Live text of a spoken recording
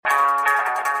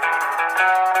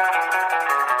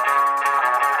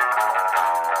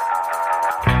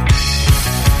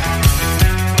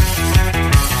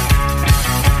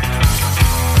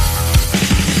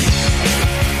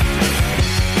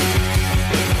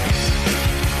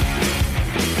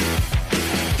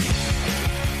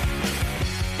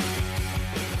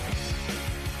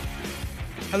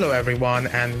Hello, everyone,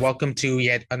 and welcome to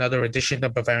yet another edition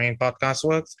of Bavarian Podcast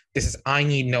Works. This is I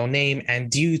Need No Name, and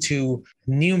due to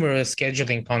numerous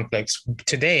scheduling conflicts,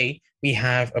 today we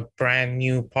have a brand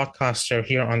new podcaster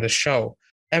here on the show.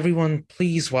 Everyone,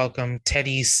 please welcome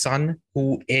Teddy's son,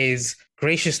 who is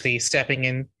graciously stepping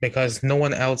in because no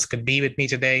one else could be with me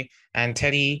today. And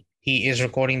Teddy, he is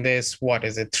recording this,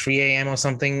 3 a.m. or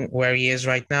something, where he is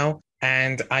right now.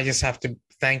 And I just have to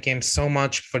thank him so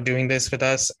much for doing this with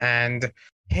us. And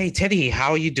hey, Teddy,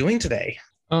 how are you doing today?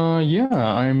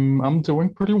 I'm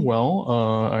doing pretty well.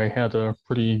 I had a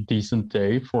pretty decent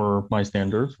day for my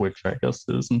standards, which I guess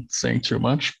isn't saying too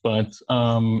much, but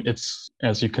it's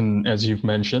as you've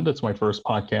mentioned, it's my first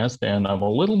podcast, and I'm a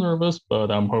little nervous, but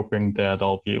I'm hoping that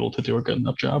I'll be able to do a good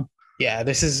enough job. Yeah,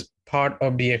 this is part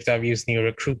of BFW's new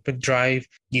recruitment drive.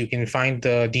 You can find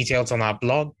the details on our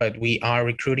blog, but we are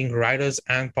recruiting writers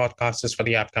and podcasters for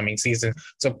the upcoming season.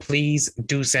 So please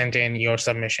do send in your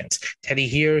submissions. Teddy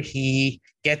here, he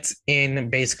gets in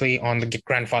basically on the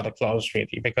grandfather clause,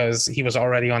 really, because he was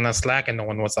already on our Slack and no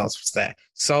one else was there.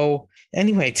 So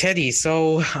anyway, Teddy,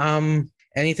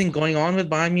 anything going on with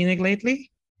Bayern Munich lately?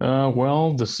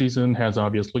 Well, the season has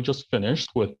obviously just finished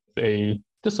with a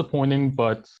disappointing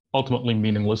but ultimately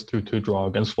meaningless 2-2 draw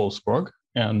against Wolfsburg.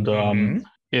 And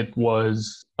it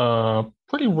was a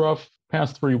pretty rough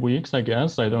past 3 weeks, I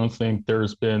guess. I don't think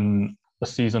there's been a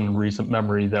season in recent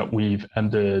memory that we've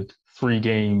ended 3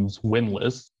 games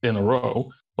winless in a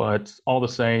row. But all the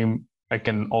same, I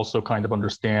can also kind of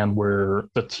understand where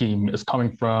the team is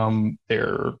coming from.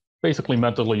 They're basically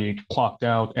mentally clocked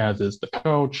out, as is the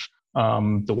coach.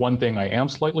 The one thing I am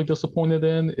slightly disappointed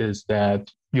in is that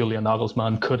Julian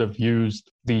Nagelsmann could have used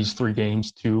these 3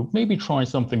 games to maybe try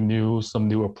something new, some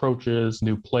new approaches,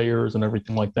 new players, and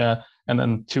everything like that. And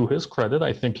then to his credit,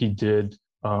 I think he did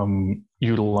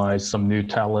utilize some new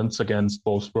talents against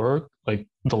Wolfsburg, like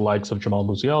the likes of Jamal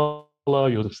Musiala,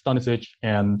 Josef Stanisic,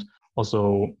 and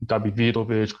also David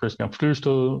Vidovic, Christian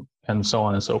Flüstel, and so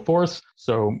on and so forth.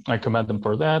 So I commend them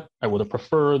for that. I would have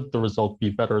preferred the result be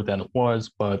better than it was,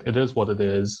 but it is what it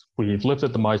is. We've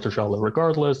lifted the Meisterschale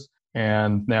regardless,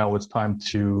 and now it's time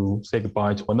to say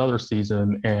goodbye to another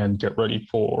season and get ready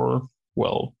for,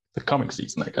 well, the coming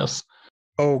season, I guess.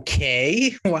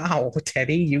 Okay. Wow,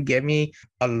 Teddy, you gave me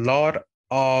a lot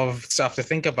of stuff to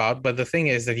think about, but the thing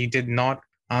is that you did not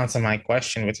answer my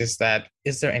question, which is that,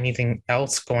 is there anything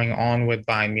else going on with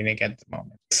Bayern Munich at the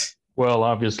moment? Well,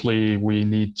 obviously, we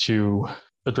need to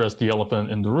address the elephant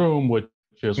in the room, which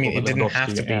is It didn't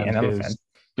have to be an elephant.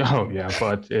 Oh, yeah,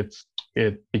 but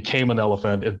it became an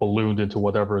elephant. It ballooned into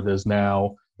whatever it is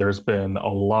now. There's been a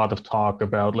lot of talk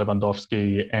about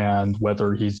Lewandowski and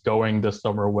whether he's going this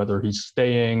summer, whether he's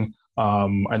staying.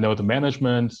 I know the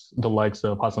management, the likes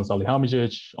of Hasan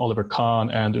Salihamidzic, Oliver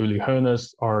Kahn, and Uli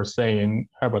Hoeneß are saying,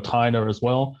 Herbert Hainer as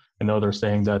well. I know they're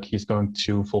saying that he's going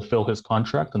to fulfill his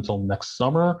contract until next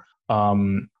summer.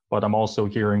 But I'm also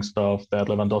hearing stuff that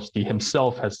Lewandowski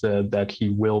himself has said that he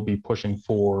will be pushing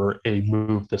for a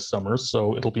move this summer.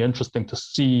 So it'll be interesting to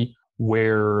see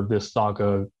where this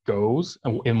saga goes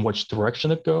and in which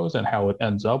direction it goes and how it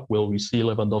ends up. Will we see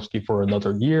Lewandowski for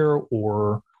another year,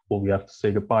 or will we have to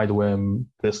say goodbye to him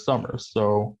this summer?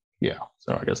 So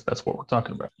I guess that's what we're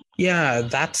talking about. Yeah,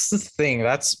 that's the thing.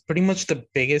 That's pretty much the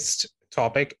biggest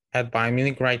topic at Bayern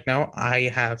Munich right now. I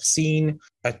have seen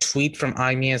a tweet from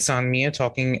Aimia Sanmia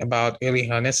talking about Uli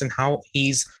Hoeneß and how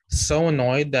he's so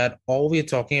annoyed that all we're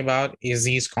talking about is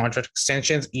these contract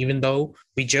extensions, even though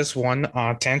we just won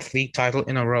our 10th league title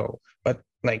in a row. But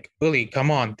like, Uli, come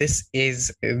on, this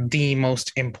is the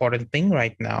most important thing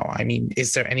right now. I mean,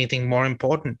 is there anything more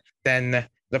important than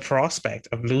the prospect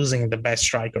of losing the best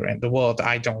striker in the world?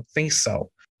 I don't think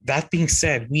so. That being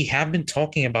said, we have been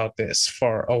talking about this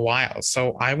for a while,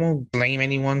 so I won't blame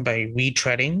anyone by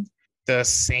retreading the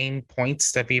same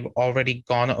points that we've already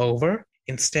gone over.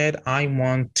 Instead, I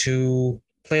want to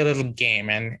play a little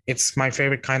game, and it's my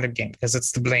favorite kind of game because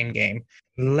it's the blame game.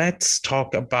 Let's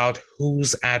talk about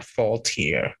who's at fault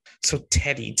here. So,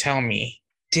 Teddy, tell me,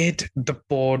 did the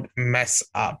board mess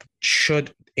up?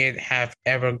 Should it have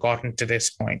ever gotten to this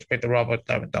point with Robert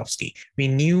Lewandowski? We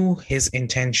knew his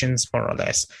intentions more or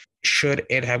less. Should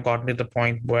it have gotten to the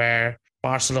point where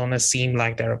Barcelona seemed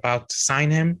like they're about to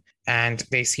sign him and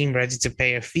they seem ready to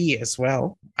pay a fee as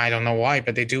well? I don't know why,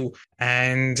 but they do.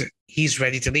 And he's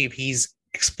ready to leave. He's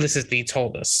explicitly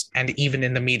told us, and even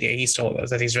in the media, he's told us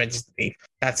that he's ready to leave.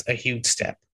 That's a huge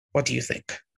step. What do you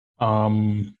think?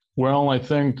 Well, I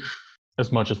think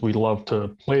as much as we love to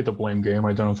play the blame game,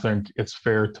 I don't think it's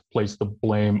fair to place the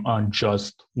blame on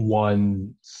just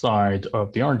one side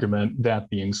of the argument. That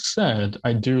being said,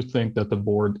 I do think that the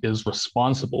board is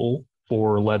responsible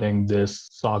for letting this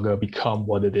saga become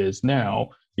what it is now,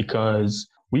 because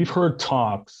we've heard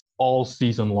talks all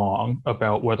season long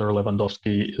about whether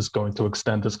Lewandowski is going to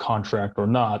extend his contract or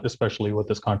not, especially with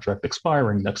his contract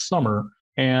expiring next summer.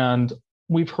 And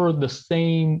we've heard the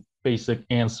same basic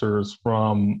answers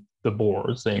from the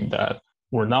board saying that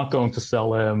we're not going to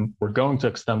sell him, we're going to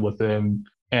extend with him.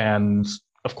 And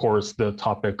of course, the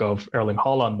topic of Erling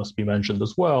Haaland must be mentioned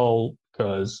as well,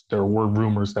 because there were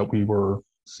rumors that we were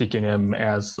seeking him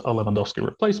as a Lewandowski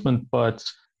replacement. But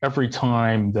every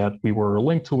time that we were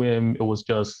linked to him, it was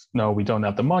just, no, we don't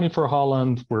have the money for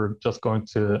Haaland. We're just going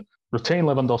to retain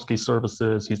Lewandowski's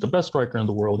services. He's the best striker in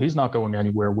the world. He's not going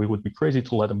anywhere. We would be crazy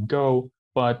to let him go.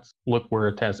 But look where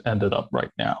it has ended up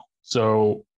right now.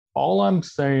 So all I'm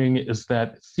saying is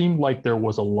that it seemed like there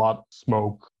was a lot of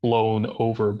smoke blown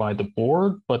over by the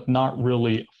board, but not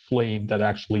really a flame that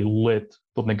actually lit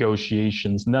the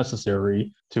negotiations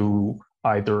necessary to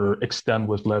either extend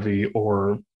with Levy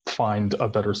or find a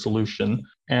better solution.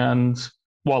 And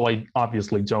while I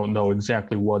obviously don't know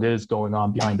exactly what is going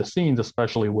on behind the scenes,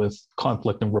 especially with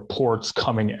conflicting reports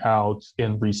coming out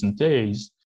in recent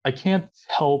days, I can't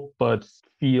help but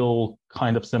feel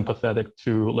kind of sympathetic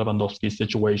to Lewandowski's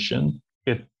situation.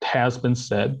 It has been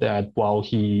said that while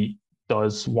he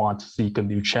does want to seek a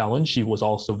new challenge, he was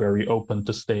also very open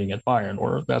to staying at Bayern,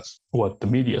 or that's what the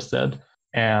media said.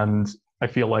 And I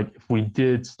feel like if we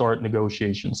did start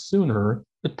negotiations sooner,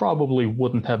 it probably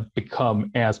wouldn't have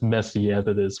become as messy as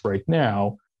it is right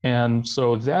now. And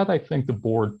so that I think the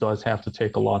board does have to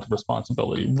take a lot of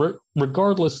responsibility,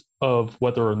 regardless of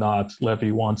whether or not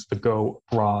Levy wants to go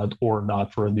abroad or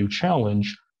not for a new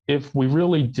challenge. If we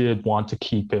really did want to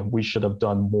keep him, we should have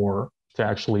done more to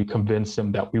actually convince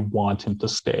him that we want him to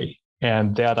stay.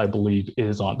 And that, I believe,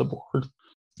 is on the board.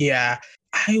 Yeah,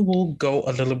 I will go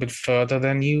a little bit further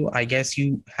than you. I guess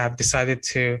you have decided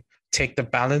to take the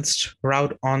balanced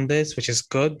route on this, which is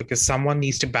good because someone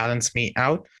needs to balance me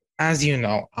out. As you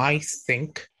know, I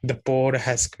think the board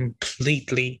has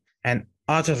completely and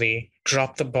utterly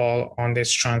dropped the ball on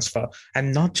this transfer.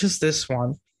 And not just this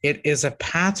one, it is a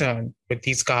pattern with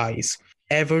these guys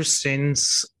ever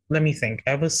since, let me think,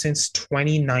 ever since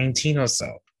 2019 or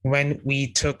so, when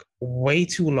we took way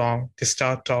too long to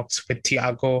start talks with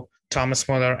Thiago, Thomas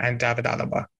Muller, and David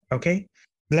Alaba. Okay?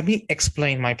 Let me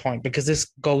explain my point because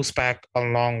this goes back a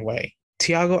long way.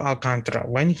 Thiago Alcantara,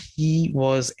 when he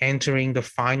was entering the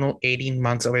final 18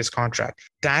 months of his contract,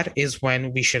 that is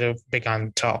when we should have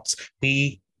begun talks.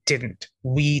 We didn't.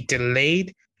 We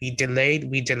delayed,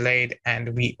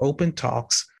 and we opened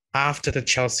talks after the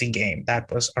Chelsea game.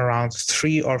 That was around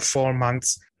 3 or 4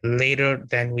 months later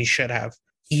than we should have.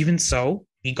 Even so,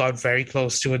 he got very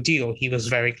close to a deal. He was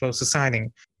very close to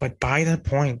signing. But by the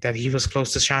point that he was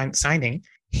close to signing,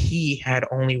 he had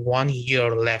only 1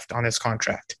 year left on his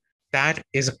contract. That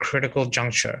is a critical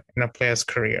juncture in a player's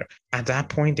career. At that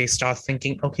point, they start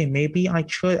thinking, okay, maybe I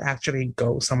should actually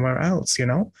go somewhere else, you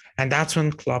know? And that's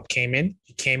when Klopp came in.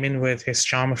 He came in with his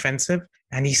charm offensive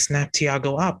and he snapped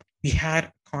Thiago up. We had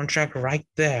a contract right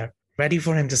there, ready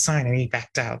for him to sign, and he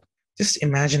backed out. Just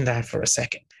imagine that for a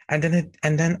second. And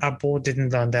then our board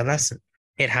didn't learn their lesson.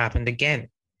 It happened again.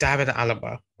 David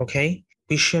Alaba, okay?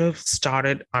 We should have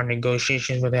started our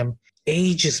negotiations with him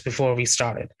ages before we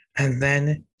started. And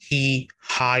then he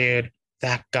hired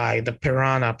that guy, the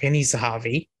Piranha, Penny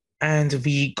Zahavi, and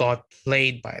we got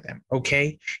played by them,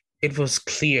 okay? It was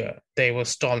clear they were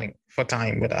stalling for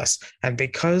time with us. And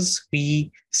because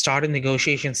we started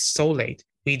negotiations so late,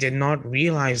 we did not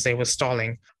realize they were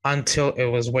stalling until it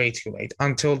was way too late,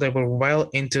 until they were well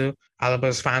into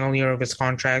Alaba's final year of his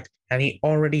contract, and he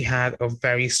already had a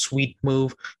very sweet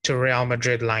move to Real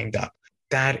Madrid lined up.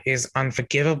 That is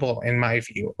unforgivable in my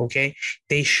view, okay?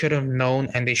 They should have known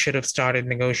and they should have started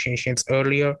negotiations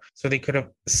earlier so they could have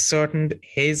ascertained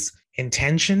his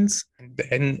intentions and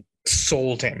then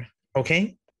sold him,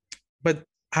 okay? But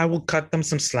I will cut them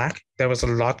some slack. There was a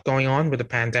lot going on with the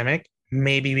pandemic.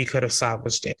 Maybe we could have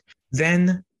salvaged it.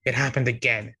 Then it happened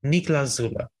again. Niklas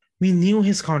Zula. We knew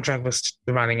his contract was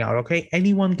running out, okay?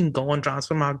 Anyone can go on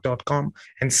transfermarkt.com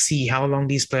and see how long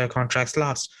these player contracts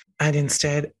last. And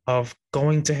instead of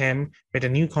going to him with a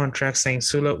new contract saying,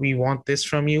 Sula, we want this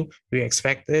from you. We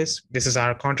expect this. This is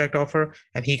our contract offer.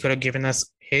 And he could have given us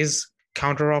his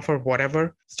counter offer,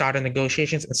 whatever, started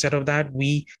negotiations. Instead of that,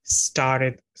 we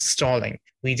started stalling.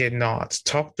 We did not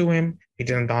talk to him. We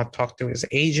did not talk to his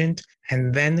agent.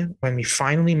 And then when we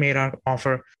finally made our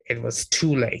offer, it was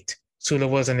too late. Sula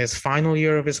was in his final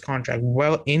year of his contract,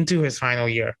 well into his final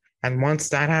year. And once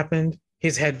that happened,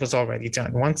 his head was already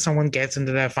done. Once someone gets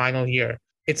into their final year,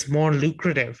 it's more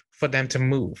lucrative for them to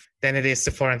move than it is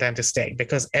for them to stay.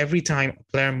 Because every time a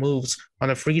player moves on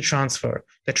a free transfer,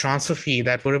 the transfer fee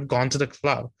that would have gone to the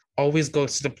club always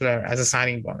goes to the player as a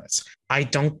signing bonus. I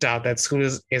don't doubt that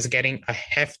Suarez is getting a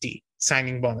hefty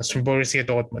signing bonus from Borussia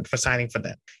Dortmund for signing for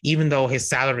them, even though his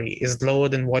salary is lower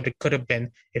than what it could have been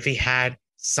if he had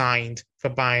signed for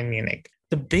Bayern Munich.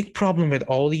 The big problem with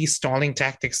all these stalling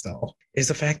tactics, though, is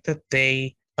the fact that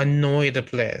they annoy the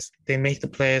players. They make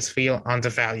the players feel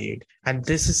undervalued. And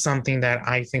this is something that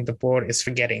I think the board is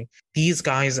forgetting. These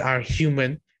guys are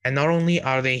human. And not only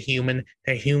are they human,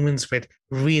 they're humans with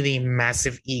really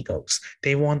massive egos.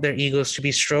 They want their egos to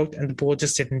be stroked, and the board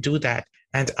just didn't do that.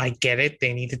 And I get it,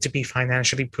 they needed to be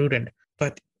financially prudent.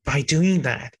 But by doing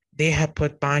that, they have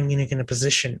put Bayern Munich in a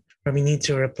position where we need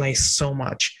to replace so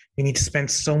much. We need to spend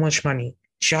so much money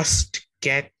just to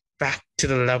get back to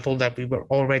the level that we were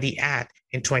already at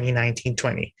in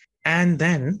 2019-20. And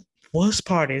then, worst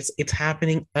part is, it's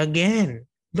happening again.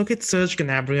 Look at Serge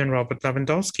Gnabry and Robert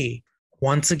Lewandowski.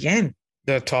 Once again,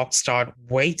 the talks start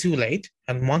way too late.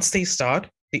 And once they start,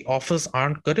 the offers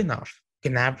aren't good enough.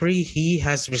 Gnabry, he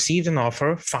has received an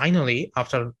offer finally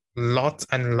after lots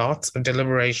and lots of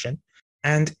deliberation,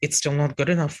 and it's still not good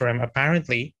enough for him.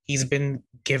 Apparently, he's been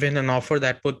given an offer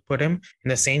that would put him in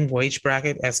the same wage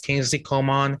bracket as Kingsley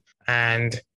Coman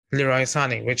and Leroy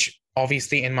Sané, which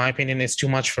obviously, in my opinion, is too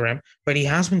much for him. But he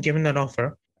has been given that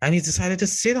offer, and he's decided to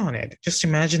sit on it. Just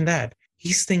imagine that.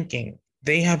 He's thinking,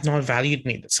 they have not valued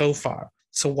me so far,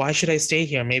 so why should I stay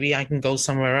here? Maybe I can go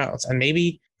somewhere else, and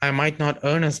maybe I might not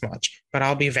earn as much, but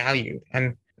I'll be valued.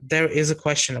 And there is a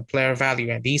question of player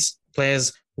value, and these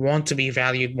players want to be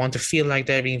valued, want to feel like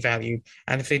they're being valued.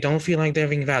 And if they don't feel like they're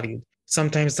being valued,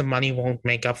 sometimes the money won't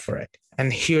make up for it.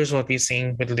 And here's what we're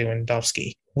seeing with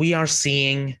Lewandowski. We are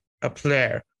seeing a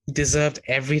player who deserved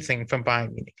everything from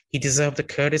Bayern Munich. He deserved the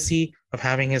courtesy of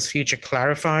having his future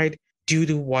clarified due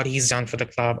to what he's done for the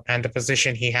club and the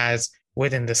position he has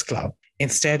within this club.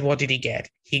 Instead, what did he get?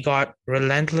 He got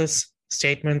relentless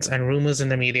statements and rumors in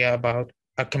the media about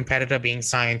a competitor being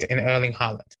signed in Erling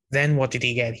Haaland. Then what did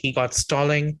he get? He got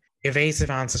stalling, evasive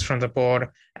answers from the board,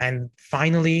 and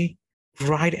finally,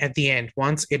 right at the end,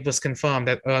 once it was confirmed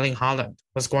that Erling Haaland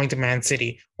was going to Man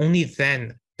City, only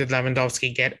then did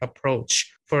Lewandowski get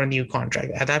approached for a new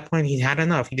contract. At that point, he had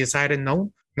enough. He decided,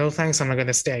 no thanks, I'm not going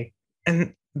to stay.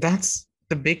 And that's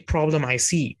the big problem I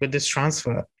see with this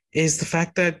transfer, is the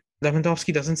fact that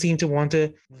Lewandowski doesn't seem to want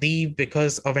to leave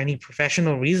because of any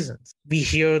professional reasons. We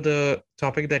hear the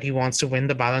topic that he wants to win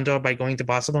the Ballon d'Or by going to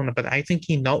Barcelona, but I think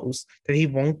he knows that he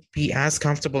won't be as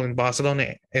comfortable in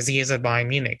Barcelona as he is at Bayern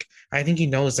Munich. I think he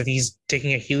knows that he's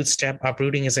taking a huge step,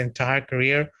 uprooting his entire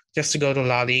career just to go to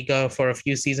La Liga for a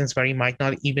few seasons where he might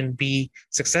not even be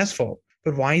successful.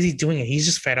 But why is he doing it? He's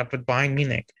just fed up with Bayern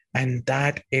Munich. And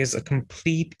that is a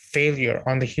complete failure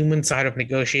on the human side of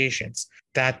negotiations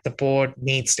that the board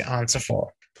needs to answer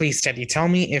for. Please, Teddy, tell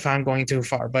me if I'm going too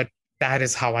far, but that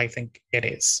is how I think it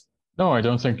is. No, I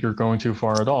don't think you're going too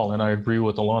far at all. And I agree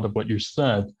with a lot of what you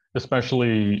said.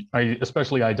 I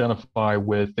especially identify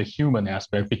with the human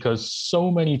aspect, because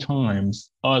so many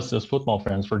times us as football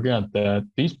fans forget that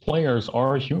these players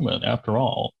are human after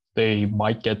all. They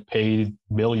might get paid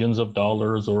millions of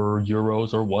dollars or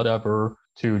euros or whatever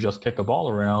to just kick a ball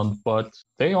around, but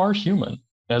they are human.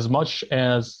 As much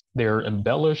as they're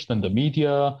embellished in the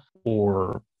media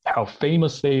or how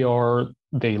famous they are,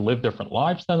 they live different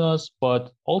lives than us,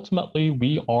 but ultimately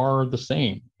we are the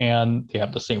same and they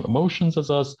have the same emotions as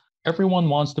us. Everyone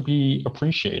wants to be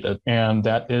appreciated. And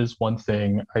that is one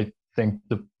thing I think,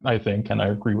 and I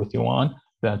agree with you on,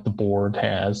 that the board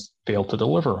has failed to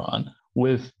deliver on.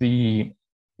 With the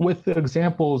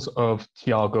examples of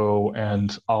Thiago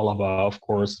and Alaba, of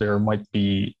course, there might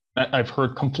be, I've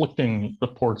heard conflicting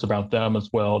reports about them as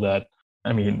well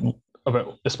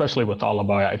especially with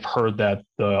Alaba, I've heard that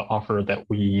the offer that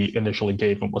we initially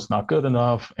gave him was not good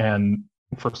enough. And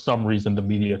for some reason, the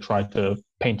media tried to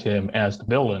paint him as the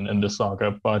villain in this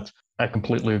saga. But I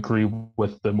completely agree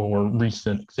with the more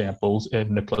recent examples in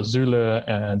Niklas Süle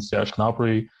and Serge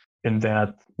Gnabry, in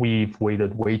that we've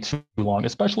waited way too long,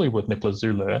 especially with Niklas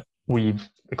Süle. We've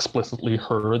explicitly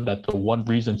heard that the one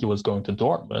reason he was going to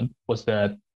Dortmund was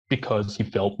that because he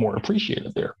felt more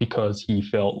appreciated there, because he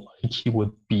felt like he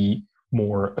would be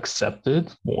more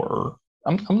accepted, more,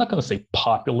 I'm not going to say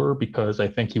popular, because I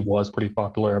think he was pretty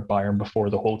popular at Bayern before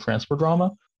the whole transfer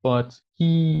drama, but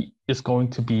he is going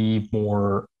to be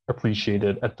more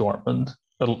appreciated at Dortmund,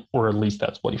 or at least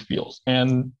that's what he feels.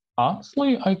 And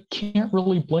honestly, I can't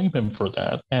really blame him for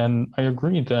that. And I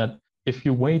agree that if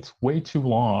you wait way too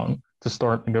long to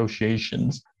start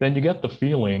negotiations, then you get the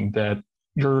feeling that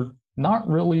you're not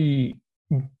really,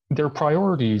 their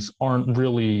priorities aren't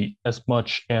really as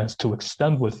much as to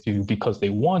extend with you because they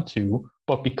want to,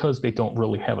 but because they don't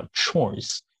really have a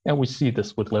choice. And we see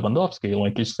this with Lewandowski.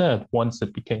 Like you said, once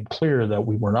it became clear that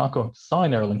we were not going to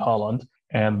sign Erling Haaland,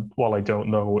 and while I don't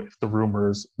know if the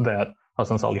rumors that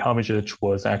Hasan Salihamidzic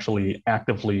was actually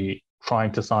actively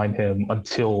trying to sign him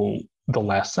until the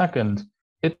last second,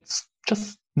 it's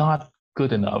just not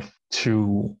good enough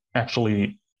to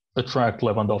actually attract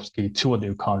Lewandowski to a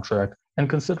new contract. And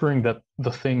considering that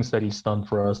the things that he's done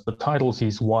for us, the titles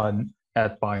he's won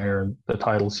at Bayern, the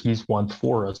titles he's won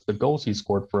for us, the goals he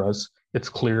scored for us, it's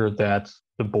clear that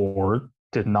the board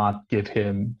did not give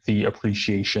him the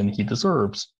appreciation he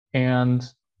deserves. And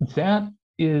that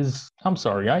is, I'm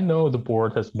sorry, I know the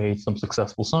board has made some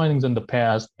successful signings in the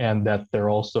past and that they're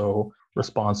also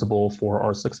responsible for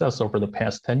our success over the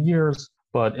past 10 years.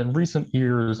 But in recent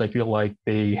years, I feel like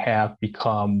they have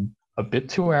become a bit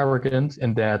too arrogant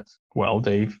in that, well,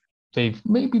 they've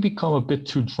maybe become a bit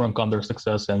too drunk on their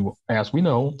success. And as we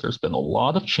know, there's been a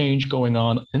lot of change going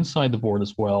on inside the board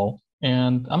as well.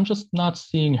 And I'm just not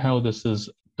seeing how this is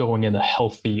going in a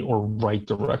healthy or right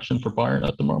direction for Bayern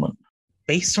at the moment.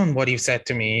 Based on what you said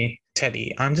to me,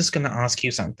 Teddy, I'm just going to ask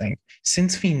you something.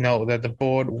 Since we know that the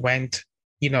board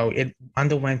it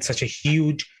underwent such a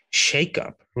huge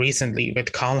shakeup recently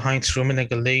with Karl-Heinz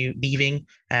Rummenigge leaving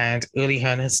and Uli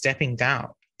Hoeneß stepping down,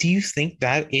 do you think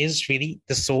that is really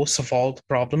the source of all the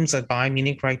problems at Bayern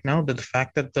Munich right now? The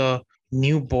fact that the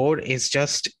new board is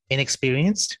just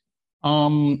inexperienced?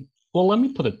 Well, let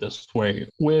me put it this way.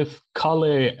 With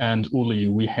Kalle and Uli,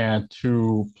 we had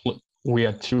two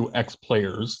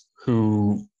ex-players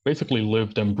who basically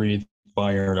lived and breathed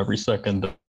Bayern every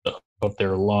second of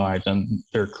their lives and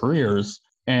their careers.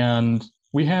 And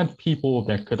we had people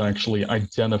that could actually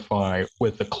identify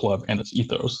with the club and its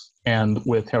ethos. And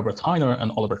with Herbert Hainer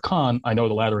and Oliver Kahn, I know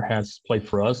the latter has played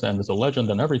for us and is a legend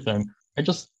and everything. I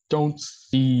just don't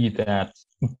see that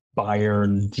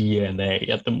Bayern DNA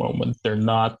at the moment. They're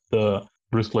not the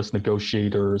ruthless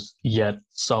negotiators, yet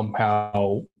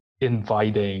somehow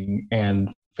inviting and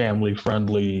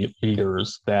family-friendly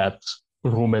leaders that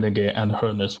Rummenigge and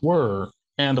Hoeneß were.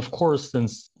 And of course,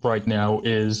 since right now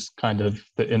is kind of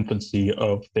the infancy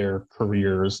of their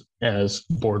careers as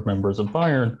board members of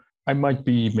Bayern, I might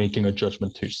be making a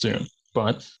judgment too soon.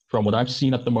 But from what I've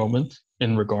seen at the moment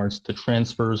in regards to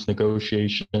transfers,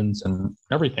 negotiations, and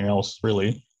everything else,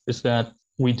 really, is that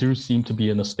we do seem to be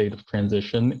in a state of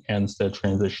transition, and said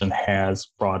transition has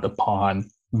brought upon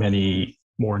many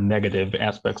more negative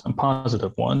aspects than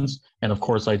positive ones. And of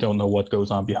course, I don't know what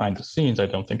goes on behind the scenes. I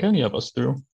don't think any of us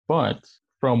do. But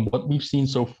from what we've seen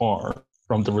so far,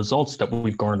 from the results that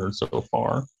we've garnered so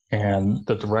far, and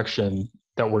the direction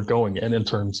that we're going in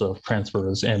terms of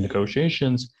transfers and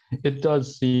negotiations, it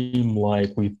does seem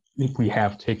like we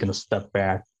have taken a step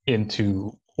back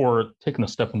into, or taken a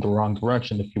step in the wrong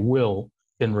direction, if you will,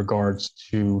 in regards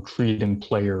to treating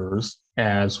players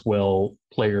as well,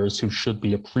 players who should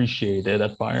be appreciated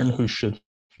at Bayern, who should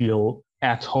feel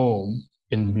at home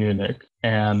in Munich.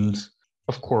 And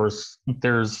of course,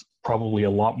 there's probably a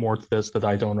lot more to this that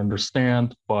I don't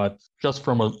understand, but just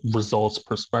from a results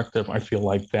perspective, I feel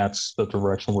like that's the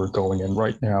direction we're going in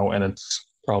right now, and it's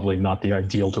probably not the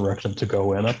ideal direction to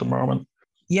go in at the moment.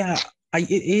 Yeah,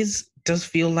 it does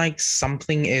feel like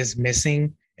something is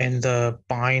missing in the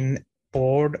Bayern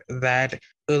board that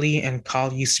Uli and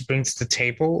Carl used to bring to the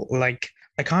table. Like,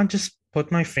 I can't just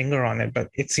put my finger on it, but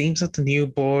it seems that the new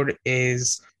board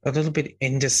is a little bit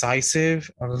indecisive,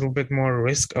 a little bit more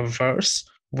risk averse,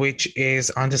 which is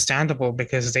understandable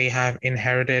because they have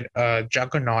inherited a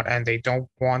juggernaut and they don't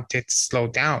want it to slow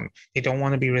down. They don't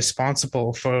want to be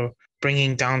responsible for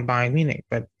bringing down Bayern Munich,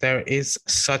 but there is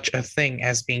such a thing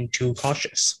as being too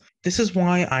cautious. This is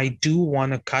why I do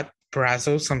want to cut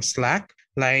Brazzo some slack.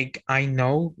 Like, I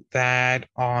know that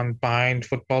on Bayern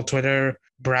football Twitter,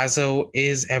 Brazzo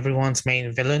is everyone's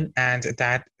main villain, and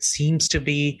that seems to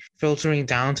be filtering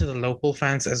down to the local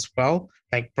fans as well.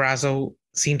 Like, Brazzo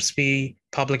seems to be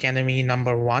public enemy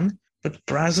number one, but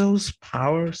Brazzo's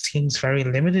power seems very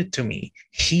limited to me.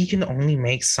 He can only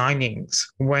make signings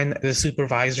when the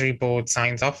supervisory board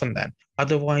signs off on them.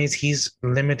 Otherwise, he's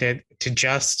limited to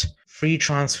just free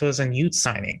transfers and youth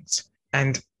signings.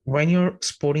 And when your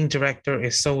sporting director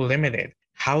is so limited,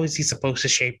 how is he supposed to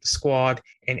shape the squad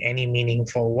in any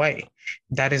meaningful way?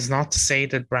 That is not to say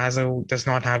that Brazzo does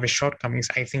not have his shortcomings.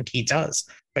 I think he does.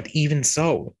 But even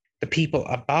so, the people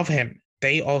above him,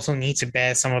 they also need to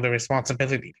bear some of the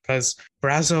responsibility, because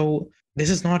Brazzo, this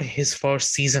is not his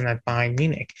first season at Bayern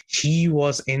Munich. He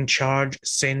was in charge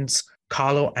since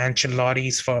Carlo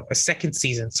Ancelotti's for a second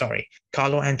season, sorry,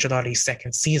 Carlo Ancelotti's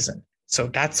second season. So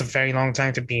that's a very long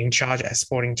time to be in charge as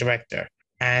sporting director.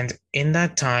 And in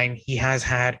that time, he has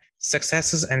had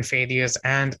successes and failures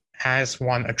and has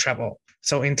won a treble.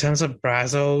 So in terms of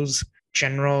Brazzo's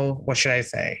general, what should I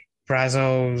say?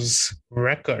 Brazzo's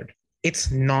record, it's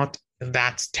not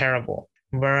that terrible.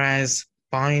 Whereas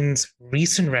Bayern's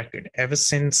recent record, ever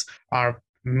since our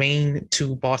main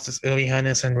two bosses, Uli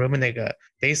Hoeneß and Rummenigge,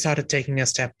 they started taking a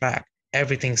step back.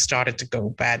 Everything started to go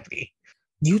badly.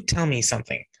 You tell me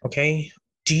something, okay?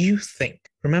 Do you think,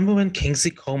 remember when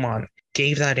Kingsley Coman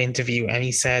gave that interview and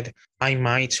he said, I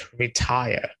might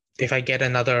retire if I get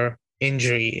another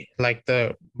injury like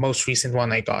the most recent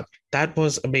one I got? That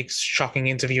was a big shocking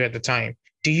interview at the time.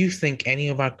 Do you think any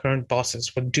of our current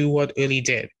bosses would do what Uli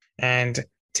did and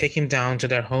take him down to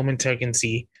their home in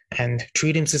Turkey and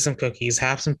treat him to some cookies,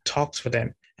 have some talks with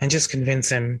him, and just convince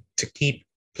him to keep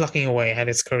plucking away at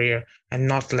his career and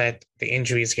not let the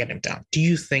injuries get him down? Do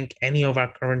you think any of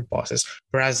our current bosses,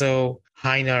 Brazzo,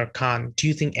 Heiner, Kahn, do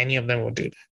you think any of them will do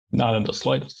that? Not in the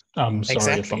slightest. I'm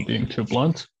sorry if I'm being too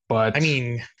blunt, but I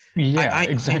mean, yeah, I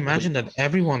imagine that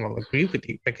everyone will agree with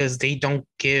you because they don't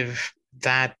give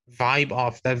that vibe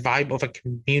of a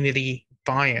community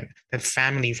Bayern, that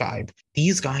family vibe.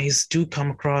 These guys do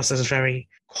come across as very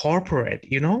corporate,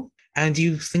 you know? And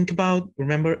you think about,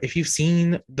 remember, if you've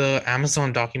seen the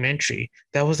Amazon documentary,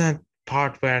 there was that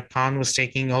part where Khan was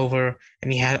taking over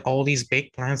and he had all these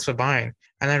big plans for Bayern.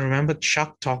 And I remember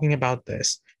Chuck talking about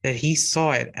this, that he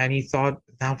saw it and he thought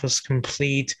that was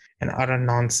complete and utter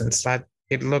nonsense, that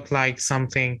it looked like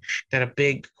something that a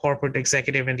big corporate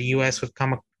executive in the US would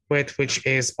come up with, which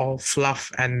is all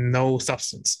fluff and no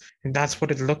substance. And that's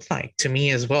what it looked like to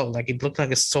me as well. Like it looked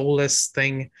like a soulless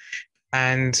thing.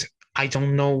 And I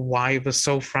don't know why it was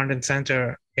so front and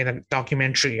center in a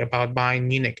documentary about Bayern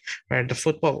Munich, where the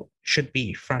football should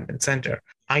be front and center.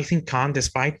 I think Khan,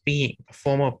 despite being a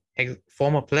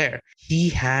former player, he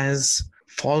has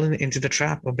fallen into the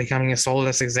trap of becoming a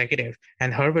soulless executive.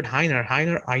 And Herbert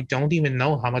Heiner, I don't even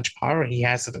know how much power he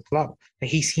has at the club.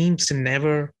 He seems to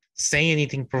never say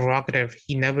anything provocative.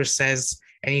 He never says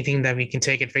anything that we can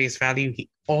take at face value.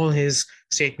 All his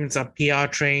statements are PR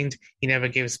trained. He never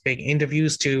gives big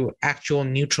interviews to actual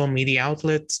neutral media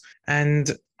outlets.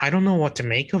 And I don't know what to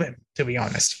make of him, to be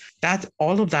honest. That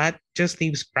all of that just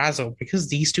leaves Brazzo, because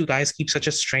these two guys keep such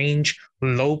a strange,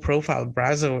 low profile.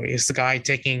 Brazzo is the guy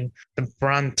taking the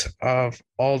brunt of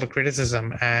all the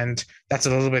criticism, and that's a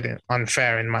little bit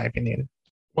unfair in my opinion.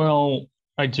 Well,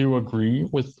 I do agree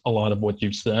with a lot of what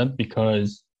you've said,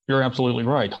 because you're absolutely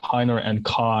right. Heiner and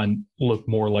Kahn look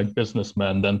more like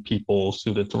businessmen than people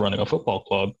suited to running a football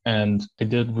club. And I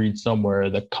did read somewhere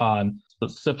that Kahn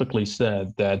specifically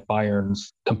said that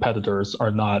Bayern's competitors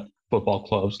are not football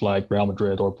clubs like Real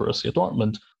Madrid or Borussia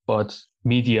Dortmund, but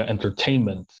media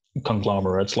entertainment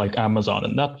conglomerates like Amazon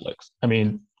and Netflix. I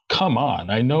mean, come on.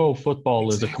 I know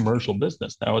football is a commercial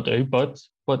business nowadays, but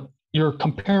you're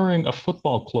comparing a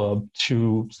football club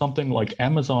to something like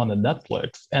Amazon and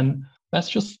Netflix, and that's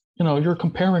just, you're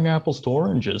comparing apples to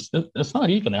oranges. It's not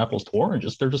even apples to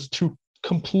oranges. They're just two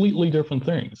completely different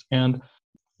things. And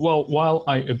well, while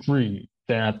I agree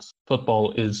that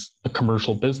football is a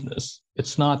commercial business,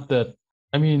 it's not that,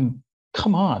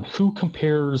 come on, who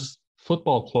compares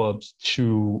football clubs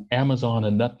to Amazon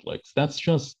and Netflix?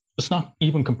 It's not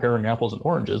even comparing apples and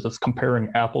oranges. It's comparing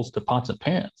apples to pots and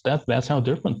pans. That's how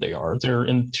different they are. They're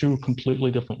in two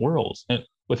completely different worlds, and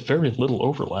with very little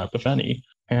overlap, if any.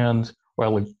 And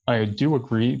while I do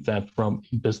agree that from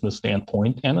a business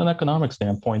standpoint and an economic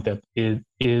standpoint, that it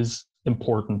is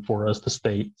important for us to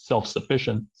stay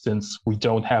self-sufficient, since we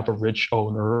don't have a rich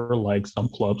owner like some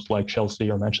clubs like Chelsea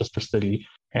or Manchester City.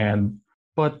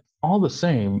 But all the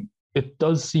same, it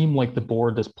does seem like the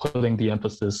board is putting the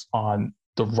emphasis on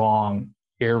the wrong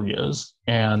areas.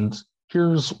 And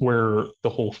here's where the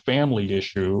whole family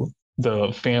issue,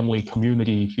 the family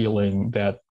community feeling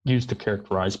that used to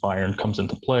characterize Bayern, comes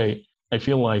into play. I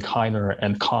feel like Heiner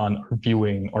and Kahn are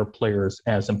viewing our players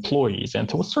as employees, and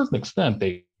to a certain extent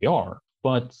they are,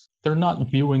 but they're not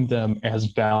viewing them as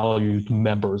valued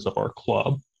members of our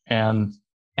club. And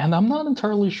I'm not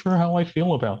entirely sure how I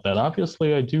feel about that.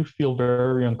 Obviously, I do feel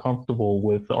very uncomfortable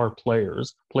with our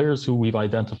players who we've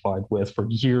identified with for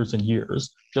years and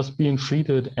years, just being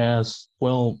treated as,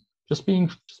 well, just being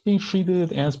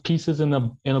treated as pieces in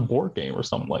a board game or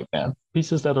something like that,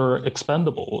 pieces that are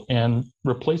expendable and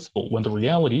replaceable, when the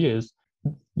reality is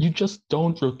you just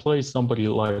don't replace somebody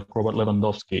like Robert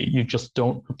Lewandowski. You just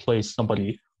don't replace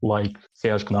somebody like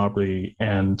Serge Gnabry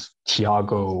and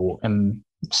Thiago and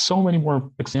so many more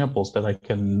examples that I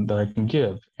can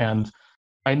give. And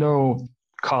I know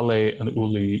Kale and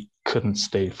Uli couldn't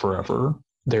stay forever.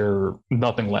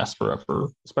 Nothing lasts forever,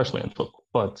 especially in football.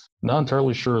 But not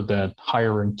entirely sure that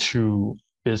hiring two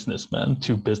business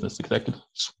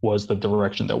executives was the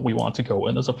direction that we want to go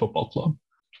in as a football club.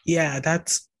 Yeah,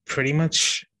 that's pretty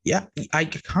much, yeah, I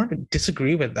can't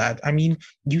disagree with that. I mean,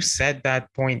 you said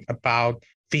that point about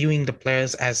viewing the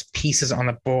players as pieces on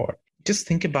a board. Just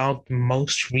think about the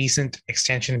most recent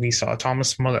extension we saw,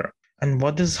 Thomas Muller. And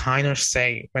what does Heiner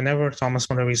say whenever Thomas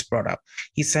Muller is brought up?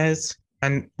 He says,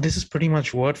 and this is pretty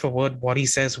much word for word what he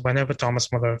says whenever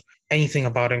Thomas Muller, anything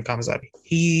about him comes up.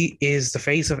 He is the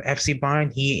face of FC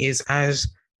Bayern. He is as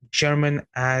German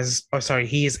as, or sorry,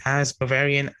 he is as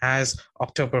Bavarian as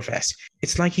Oktoberfest.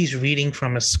 It's like he's reading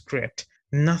from a script.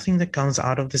 Nothing that comes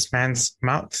out of this man's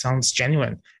mouth sounds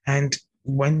genuine. And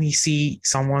when we see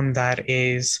someone that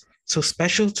is so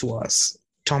special to us,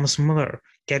 Thomas Muller,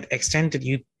 get extended,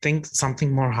 you'd think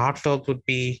something more heartfelt would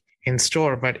be in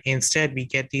store, but instead we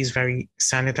get these very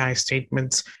sanitized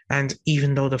statements. And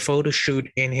even though the photo shoot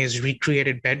in his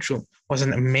recreated bedroom was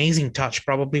an amazing touch,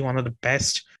 probably one of the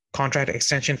best contract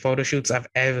extension photo shoots I've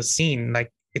ever seen.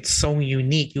 Like, it's so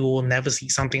unique. You will never see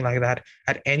something like that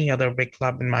at any other big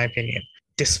club, in my opinion.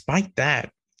 Despite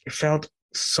that, it felt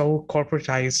so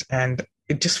corporatized and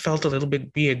it just felt a little bit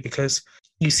weird because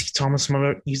you see Thomas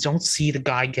Muller, you don't see the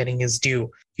guy getting his due.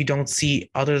 You don't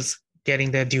see others getting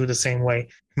their due the same way.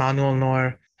 Manuel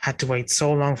Neuer had to wait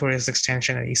so long for his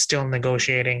extension and he's still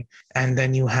negotiating. And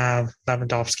then you have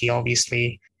Lewandowski,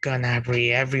 obviously,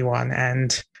 Gnabry, everyone.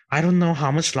 And I don't know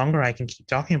how much longer I can keep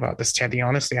talking about this, Teddy.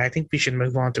 Honestly, I think we should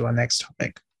move on to our next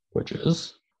topic. Which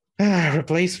is?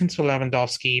 Replacements for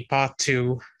Lewandowski, part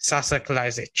 2, Sasa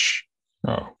Kalajdzic.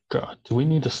 Oh, God. Do we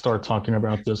need to start talking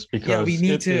about this? Because yeah, we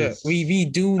need to. We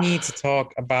do need to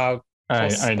talk about I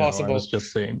know, possible. I was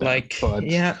just saying that. Like, but...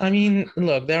 yeah, I mean,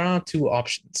 look, there are two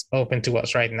options open to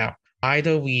us right now.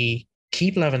 Either we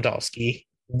keep Lewandowski,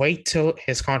 wait till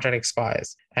his contract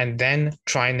expires, and then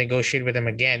try and negotiate with him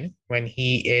again when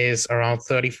he is around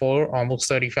 34, almost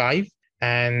 35,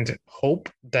 and hope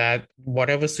that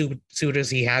whatever suitors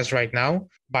he has right now,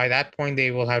 by that point,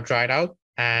 they will have dried out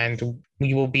and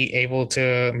we will be able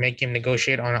to make him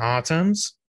negotiate on our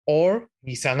terms, or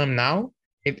we sell him now.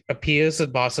 It appears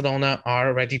that Barcelona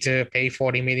are ready to pay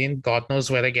 40 million. God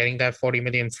knows where they're getting that 40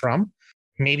 million from.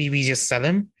 Maybe we just sell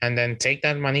him and then take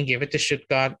that money, give it to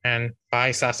Stuttgart and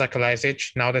buy Sasa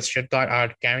Kalajdzic. Now that Stuttgart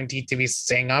are guaranteed to be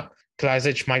staying up,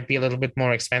 Kalajdzic might be a little bit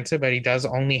more expensive, but he does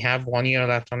only have 1 year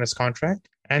left on his contract.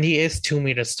 And he is 2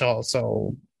 meters tall.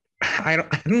 So I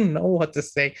don't know what to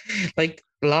say. Like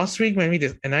last week when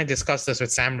I discussed this with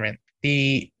Samrin,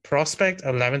 the prospect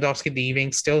of Lewandowski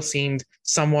leaving still seemed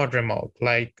somewhat remote.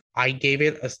 Like I gave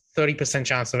it a 30%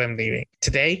 chance of him leaving.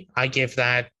 Today, I give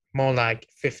that more like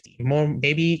 50, more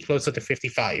maybe closer to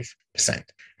 55%.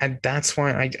 And that's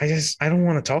why I don't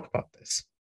want to talk about this.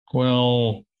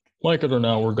 Well, like it or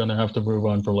not, we're going to have to move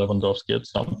on for Lewandowski at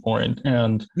some point.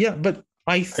 And yeah, but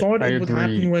I thought it would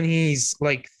happen when he's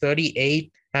like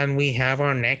 38 and we have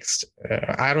our next,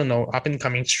 I don't know, up and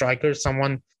coming striker,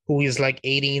 someone who is like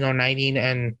 18 or 19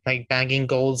 and like banging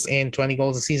goals in 20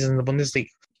 goals a season in the Bundesliga.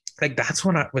 Like that's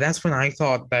when I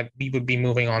thought that we would be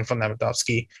moving on from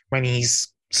Lewandowski when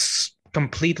he's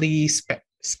completely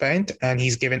spent and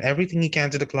he's given everything he can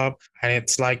to the club and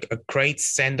it's like a great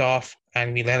send off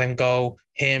and we let him go.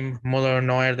 Him, Muller,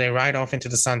 Neuer, they ride off into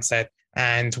the sunset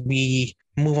and we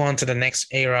move on to the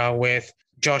next era with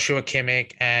Joshua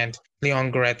Kimmich and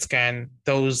Leon Goretzka and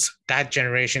that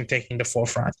generation taking the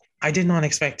forefront. I did not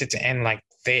expect it to end like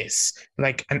this,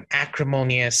 like an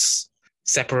acrimonious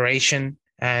separation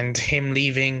and him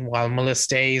leaving while Muller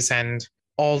stays and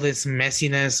all this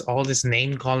messiness, all this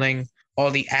name calling,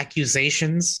 all the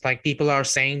accusations. Like people are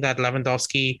saying that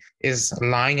Lewandowski is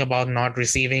lying about not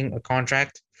receiving a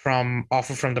contract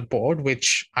offer from the board,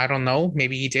 which I don't know.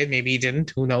 Maybe he did, maybe he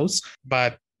didn't, who knows?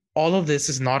 But all of this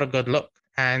is not a good look.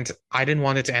 And I didn't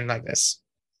want it to end like this.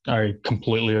 I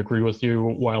completely agree with you.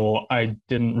 While I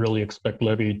didn't really expect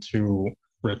Levy to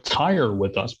retire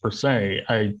with us per se,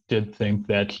 I did think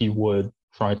that he would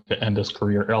try to end his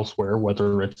career elsewhere,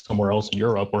 whether it's somewhere else in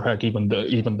Europe or heck, even the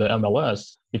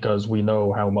MLS, because we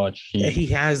know how much he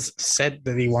has said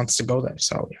that he wants to go there.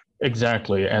 So yeah.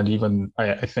 Exactly. And even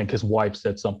I think his wife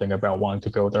said something about wanting to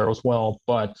go there as well.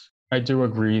 But I do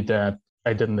agree that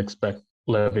I didn't expect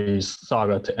Levy's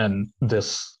saga to end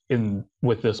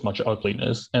with this much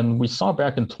ugliness. And we saw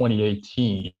back in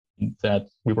 2018 that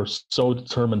we were so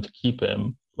determined to keep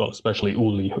him. Well, especially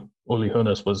Uli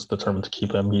Hoeneß was determined to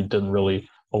keep him. He didn't really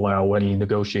allow any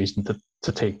negotiation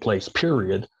to take place,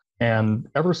 period. And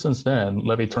ever since then,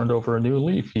 Levy turned over a new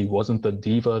leaf. He wasn't the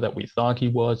diva that we thought he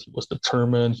was. He was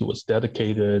determined. He was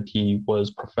dedicated. He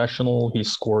was professional. He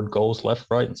scored goals left,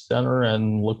 right, and center.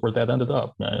 And look where that ended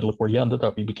up. And look where he ended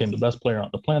up. He became the best player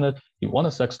on the planet. He won a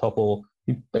sextuple.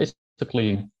 He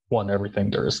basically won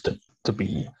everything there is to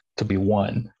be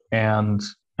won. And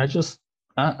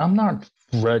I'm not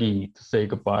ready to say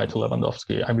goodbye to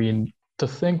Lewandowski. I mean, to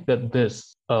think that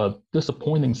this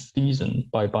disappointing season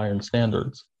by Bayern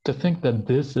standards, to think that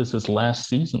this is his last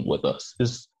season with us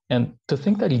and to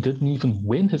think that he didn't even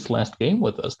win his last game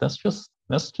with us, that's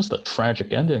just a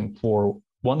tragic ending for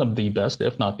one of the best,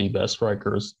 if not the best,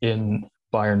 strikers in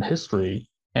Bayern history.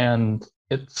 And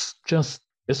it's just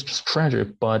tragic.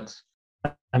 But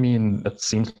I mean, it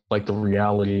seems like the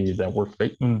reality that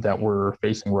we're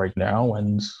facing right now,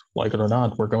 and like it or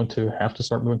not, we're going to have to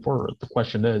start moving forward. The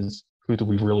question is, who do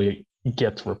we really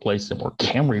get to replace him, or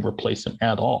can we replace him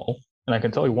at all? And I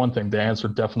can tell you one thing, the answer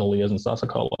definitely isn't Sasa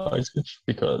Kalajdzic,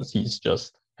 because he's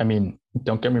just, I mean,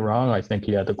 don't get me wrong, I think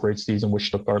he had a great season with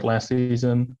Stuttgart last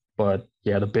season, but he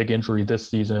had a big injury this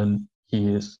season.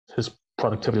 His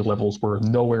productivity levels were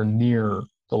nowhere near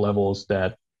the levels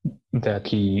that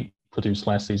he produced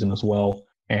last season as well.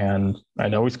 And I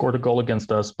know he scored a goal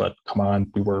against us, but come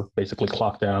on, we were basically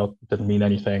clocked out. It didn't mean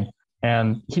anything.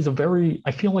 And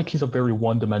I feel like he's a very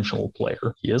one-dimensional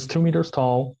player. He is 2 meters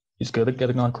tall. He's good at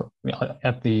getting on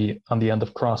the end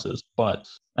of crosses. But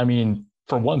I mean,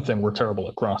 for one thing, we're terrible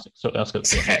at crossing. So that's good.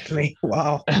 Exactly.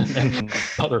 Wow. And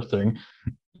another thing,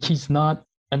 he's not,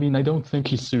 I mean, I don't think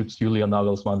he suits Julian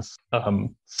Nagelsmann's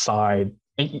side.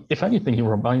 If anything, he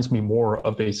reminds me more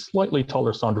of a slightly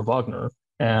taller Sandro Wagner.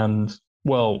 And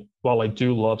well, while I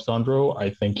do love Sandro,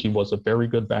 I think he was a very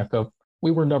good backup.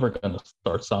 We were never going to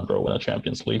start Sandro in a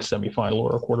Champions League semifinal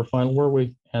or a quarterfinal, were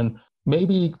we? And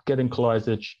maybe getting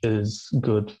Kalajdzic is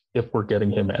good if we're getting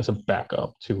him as a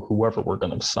backup to whoever we're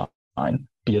going to sign,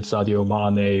 be it Sadio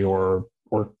Mane or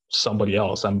somebody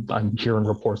else. I'm hearing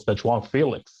reports that João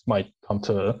Felix might come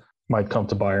to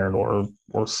Bayern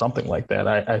or something like that.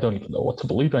 I don't even know what to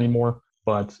believe anymore.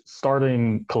 But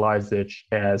starting Kalajdzic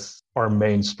as our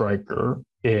main striker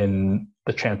in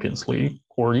the Champions League,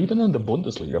 or even in the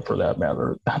Bundesliga for that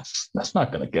matter, that's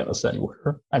not going to get us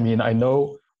anywhere. I mean, I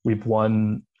know we've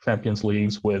won Champions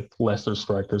Leagues with lesser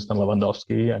strikers than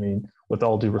Lewandowski. I mean, with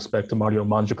all due respect to Mario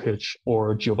Mandzukic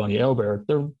or Giovanni Elber,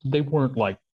 they weren't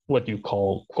like what you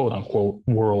call quote unquote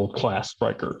world-class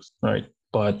strikers, right?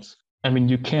 But I mean,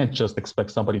 you can't just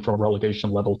expect somebody from a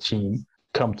relegation level team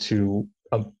come to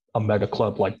a mega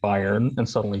club like Bayern and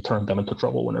suddenly turn them into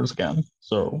trouble winners again.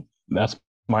 So that's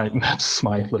my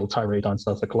little tirade on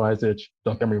Sasa Kalajdzic.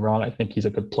 Don't get me wrong, I think he's a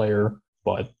good player,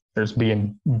 but there's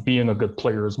being a good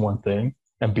player is one thing,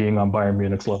 and being on Bayern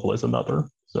Munich's level is another.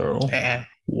 So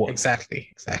exactly.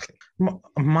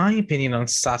 My opinion on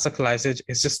Sasa Kalajdzic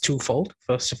is just twofold.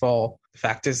 First of all, the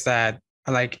fact is that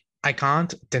I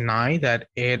can't deny that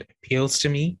it appeals to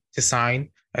me to sign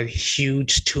a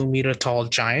huge 2 meter tall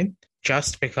giant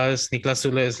just because Niklas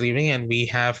Süle is leaving and we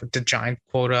have the giant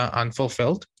quota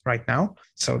unfulfilled right now.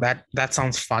 So that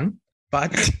sounds fun,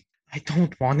 but I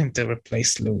don't want him to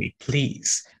replace Louis,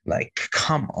 please.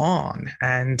 Come on.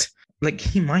 And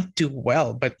he might do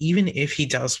well, but even if he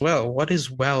does well, what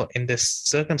is well in this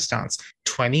circumstance?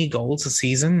 20 goals a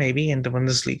season, maybe in the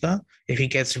Bundesliga, if he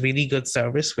gets really good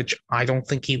service, which I don't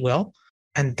think he will.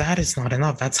 And that is not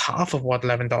enough. That's half of what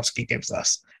Lewandowski gives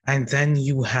us. And then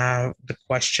you have the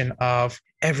question of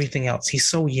everything else. He's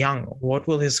so young. What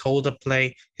will his hold-up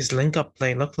play, his link-up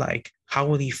play look like? How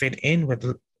will he fit in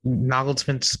with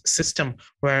Nagelsmann's system,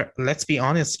 where, let's be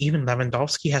honest, even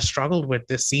Lewandowski has struggled with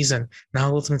this season?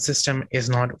 Nagelsmann's system is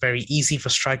not very easy for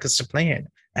strikers to play in.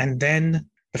 And then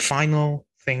the final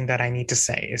thing that I need to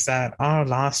say is that our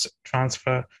last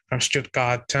transfer from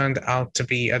Stuttgart turned out to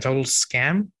be a total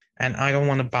scam, and I don't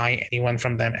want to buy anyone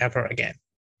from them ever again.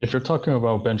 If you're talking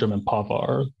about Benjamin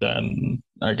Pavard, then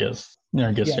I guess you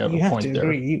have a point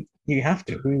there. You have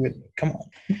to agree with me. Come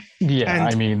on. Yeah, and,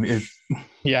 I mean,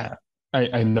 yeah.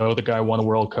 I know the guy won a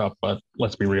World Cup, but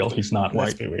let's be real, he's not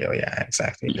Let's be real, yeah,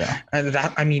 exactly. Yeah. And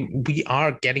that, I mean, we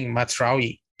are getting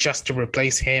Mazraoui just to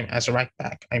replace him as a right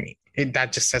back. I mean,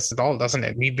 that just says it all, doesn't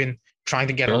it? We've been trying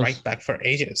to get a right back for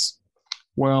ages.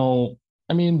 Well,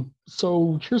 I mean,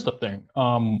 so here's the thing.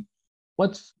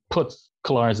 Let's put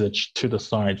Kalajdzic to the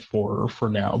side for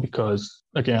now, because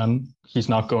again, he's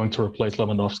not going to replace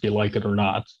Lewandowski, like it or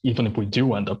not, even if we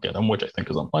do end up getting him, which I think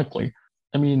is unlikely.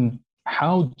 I mean,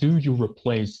 how do you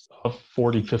replace a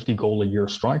 40-50 goal a year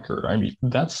striker? I mean,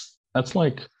 that's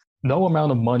like no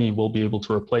amount of money will be able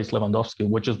to replace Lewandowski,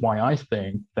 which is why I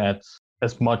think that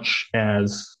as much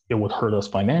as it would hurt us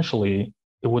financially,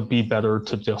 it would be better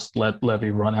to just let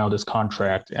Levy run out his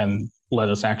contract and let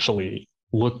us actually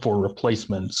look for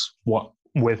replacements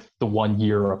with the 1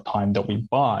 year of time that we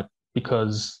bought.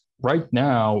 Because right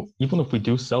now, even if we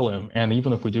do sell him and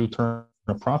even if we do turn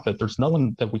a profit, there's no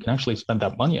one that we can actually spend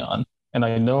that money on. And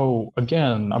I know,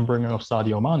 again, I'm bringing up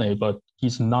Sadio Mane, but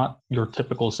he's not your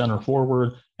typical center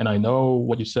forward. And I know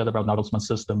what you said about Nagelsmann's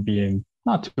system being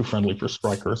not too friendly for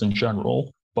strikers in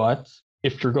general. But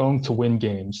if you're going to win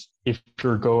games, if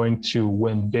you're going to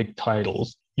win big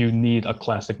titles, you need a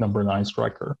classic number 9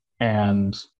 striker.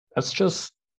 And that's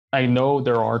just, I know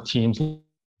there are teams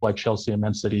like Chelsea and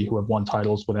Man City who have won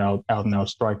titles without out-and-out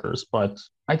strikers, but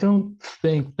I don't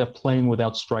think that playing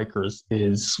without strikers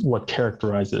is what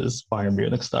characterizes Bayern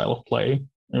Munich's style of play.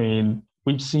 I mean,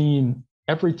 we've seen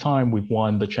every time we've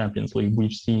won the Champions League,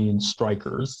 we've seen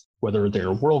strikers, whether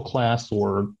they're world-class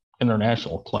or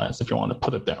international class, if you want to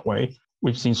put it that way.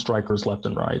 We've seen strikers left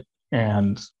and right.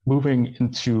 And moving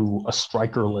into a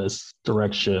strikerless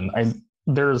direction,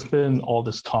 there's been all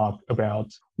this talk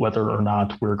about whether or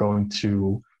not we're going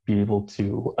to be able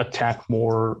to attack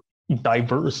more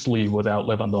diversely without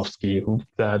Lewandowski,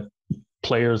 that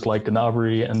players like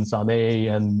Gnabry and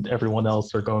Sané and everyone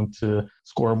else are going to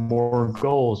score more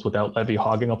goals without Levy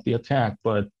hogging up the attack.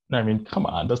 But I mean, come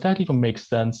on, does that even make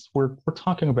sense? We're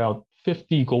talking about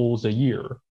 50 goals a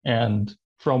year. And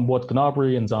from what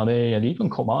Gnabry and Sané and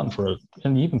even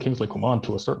and even Kingsley Coman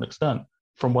to a certain extent,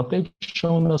 from what they've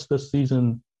shown us this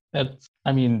season, have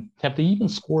they even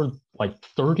scored like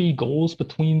 30 goals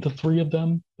between the three of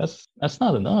them? That's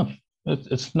not enough.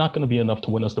 It's not going to be enough to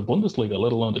win us the Bundesliga,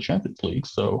 let alone the Champions League.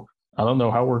 So I don't know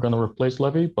how we're going to replace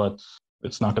Levy, but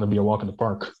it's not going to be a walk in the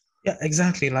park. Yeah,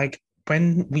 exactly. Like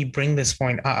when we bring this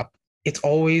point up, it's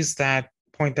always that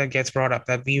point that gets brought up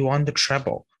that we won the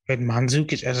treble with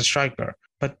Mandzukic as a striker.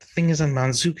 But the thing is, on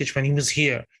Mandzukic, when he was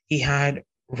here, he had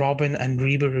Robin and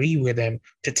Ribéry with him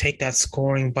to take that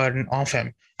scoring burden off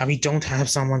him. And we don't have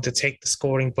someone to take the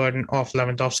scoring burden off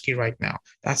Lewandowski right now.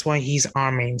 That's why he's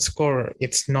our main scorer.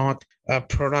 It's not a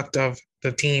product of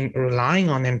the team relying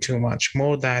on him too much,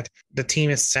 more that the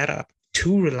team is set up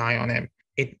to rely on him.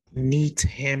 It needs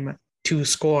him to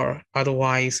score.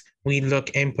 Otherwise, we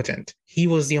look impotent. He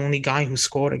was the only guy who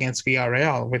scored against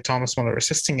Villarreal with Thomas Muller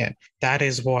assisting it. That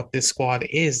is what this squad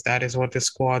is. That is what the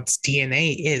squad's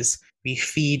DNA is. We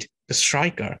feed the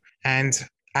striker. And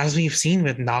as we've seen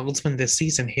with Nagelsmann this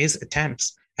season, his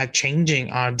attempts at changing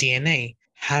our DNA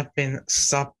have been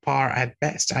subpar at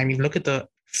best. I mean, look at the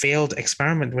failed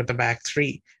experiment with the back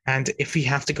three. And if we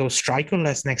have to go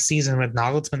strikerless next season with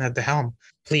Nagelsmann at the helm,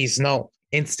 please no.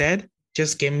 Instead,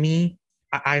 just give me,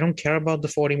 I don't care about the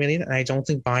 40 million, and I don't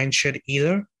think Bayern should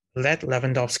either. Let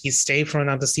Lewandowski stay for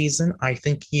another season. I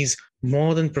think he's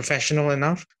more than professional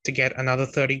enough to get another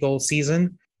 30-goal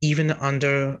season, even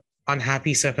under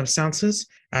unhappy circumstances,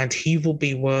 and he will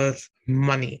be worth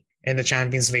money in the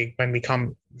Champions League when we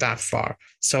come that far.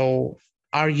 So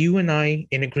are you and I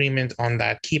in agreement on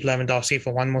that? Keep Lewandowski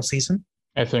for one more season?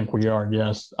 I think we are,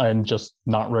 yes. I'm just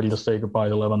not ready to say goodbye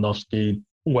to Lewandowski,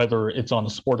 whether it's on a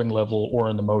sporting level or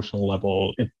an emotional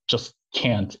level. It just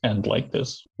can't end like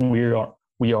this. We are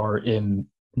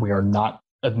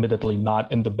admittedly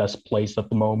not in the best place at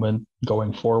the moment.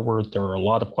 Going forward, there are a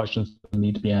lot of questions that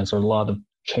need to be answered, a lot of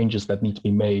changes that need to be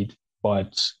made,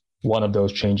 but one of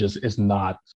those changes is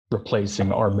not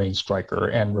replacing our main striker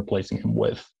and replacing him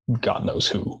with God knows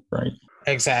who, right?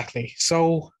 Exactly.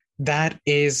 So that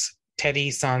is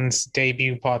Teddy Sun's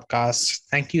debut podcast.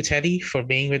 Thank you, Teddy, for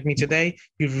being with me today.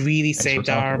 You really saved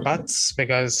our butts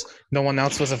because no one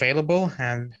else was available,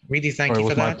 and really thank you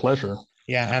for that. It was my pleasure.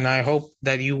 Yeah, and I hope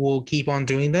that you will keep on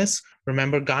doing this.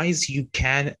 Remember, guys, you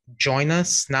can join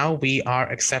us now. We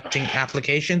are accepting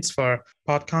applications for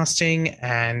podcasting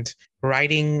and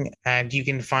writing, and you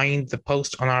can find the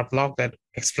post on our blog that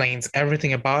explains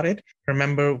everything about it.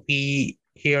 Remember, we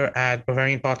here at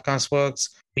Bavarian Podcast Works,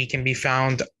 we can be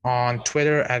found on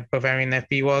Twitter at Bavarian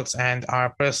FB Works and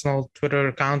our personal Twitter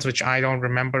accounts, which I don't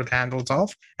remember the handles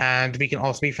of. And we can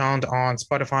also be found on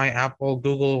Spotify, Apple,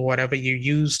 Google, whatever you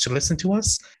use to listen to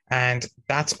us. And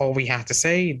that's all we have to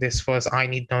say. This was I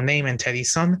Need No Name and Teddy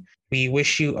Sun. We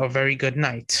wish you a very good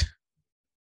night.